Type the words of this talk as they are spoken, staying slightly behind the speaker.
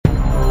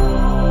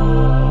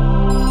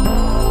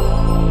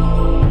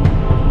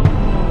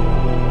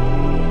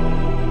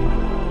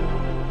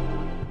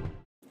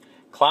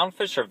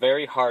Clownfish are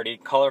very hardy,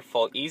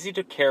 colorful, easy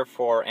to care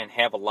for, and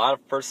have a lot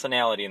of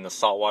personality in the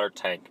saltwater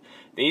tank.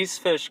 These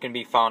fish can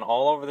be found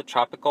all over the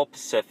tropical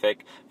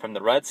Pacific, from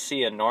the Red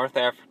Sea in North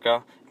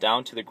Africa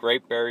down to the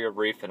Great Barrier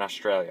Reef in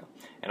Australia,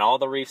 and all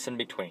the reefs in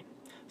between.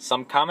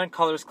 Some common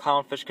colors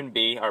clownfish can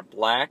be are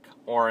black,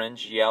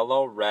 orange,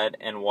 yellow, red,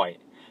 and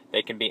white.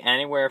 They can be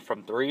anywhere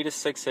from 3 to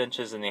 6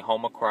 inches in the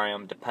home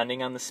aquarium,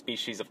 depending on the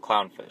species of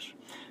clownfish.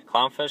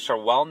 Clownfish are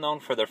well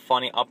known for their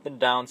funny up and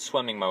down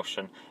swimming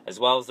motion, as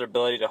well as their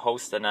ability to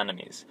host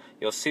anemones.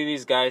 You'll see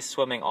these guys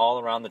swimming all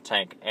around the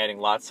tank, adding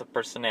lots of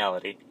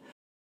personality.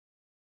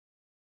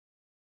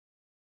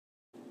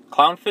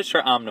 Clownfish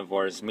are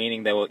omnivores,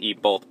 meaning they will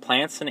eat both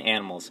plants and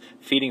animals.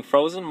 Feeding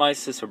frozen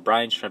mysis or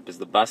brine shrimp is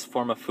the best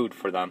form of food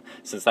for them,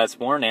 since that's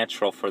more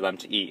natural for them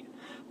to eat.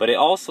 But it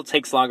also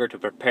takes longer to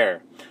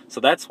prepare, so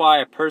that's why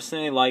I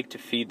personally like to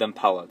feed them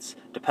pellets.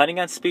 Depending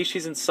on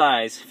species and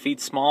size, feed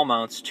small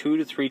amounts 2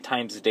 to 3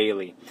 times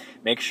daily.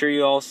 Make sure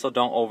you also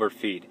don't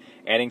overfeed.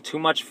 Adding too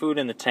much food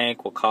in the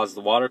tank will cause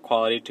the water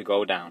quality to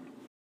go down.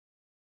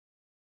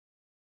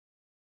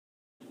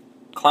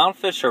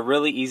 Clownfish are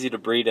really easy to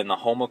breed in the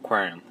home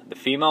aquarium. The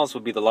females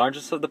will be the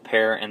largest of the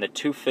pair, and the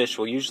two fish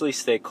will usually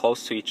stay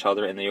close to each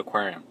other in the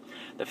aquarium.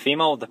 The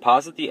female will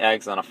deposit the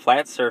eggs on a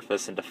flat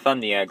surface and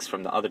defend the eggs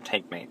from the other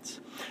tank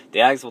mates. The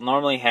eggs will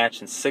normally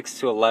hatch in 6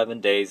 to 11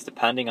 days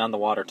depending on the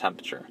water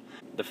temperature.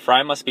 The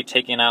fry must be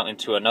taken out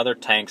into another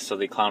tank so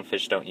the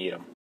clownfish don't eat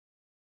them.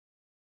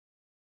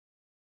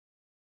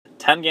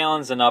 10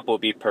 gallons and up will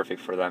be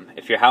perfect for them.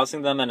 If you're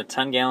housing them in a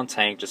 10-gallon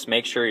tank, just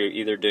make sure you're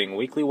either doing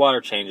weekly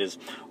water changes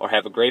or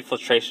have a great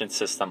filtration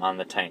system on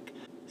the tank.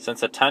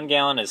 Since a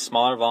 10-gallon is a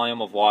smaller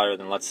volume of water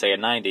than, let's say, a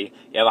 90,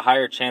 you have a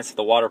higher chance of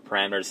the water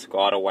parameters to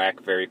go out of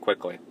whack very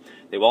quickly.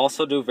 They will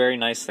also do very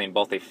nicely in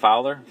both a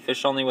fowler,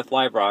 fish only with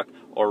live rock,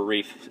 or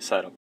reef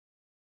setup.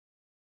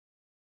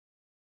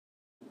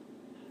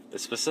 The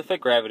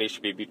specific gravity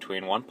should be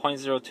between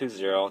 1.020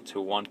 to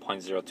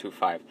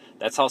 1.025.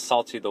 That's how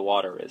salty the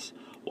water is.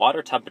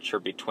 Water temperature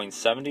between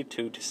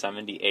 72 to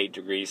 78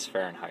 degrees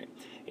Fahrenheit.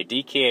 A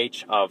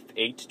DKH of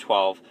 8 to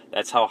 12,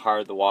 that's how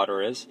hard the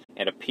water is,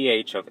 and a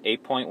pH of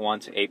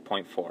 8.1 to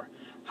 8.4,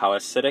 how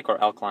acidic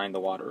or alkaline the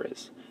water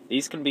is.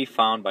 These can be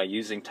found by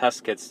using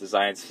test kits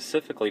designed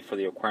specifically for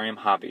the aquarium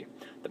hobby.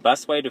 The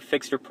best way to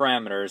fix your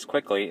parameters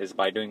quickly is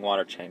by doing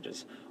water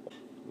changes.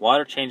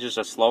 Water changes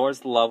just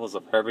lowers the levels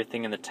of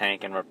everything in the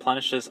tank and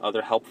replenishes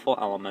other helpful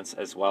elements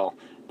as well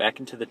back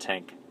into the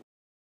tank.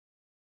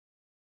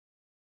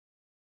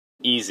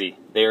 Easy.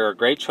 They are a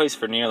great choice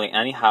for nearly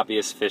any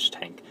hobbyist fish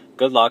tank.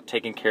 Good luck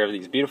taking care of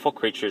these beautiful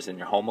creatures in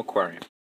your home aquarium.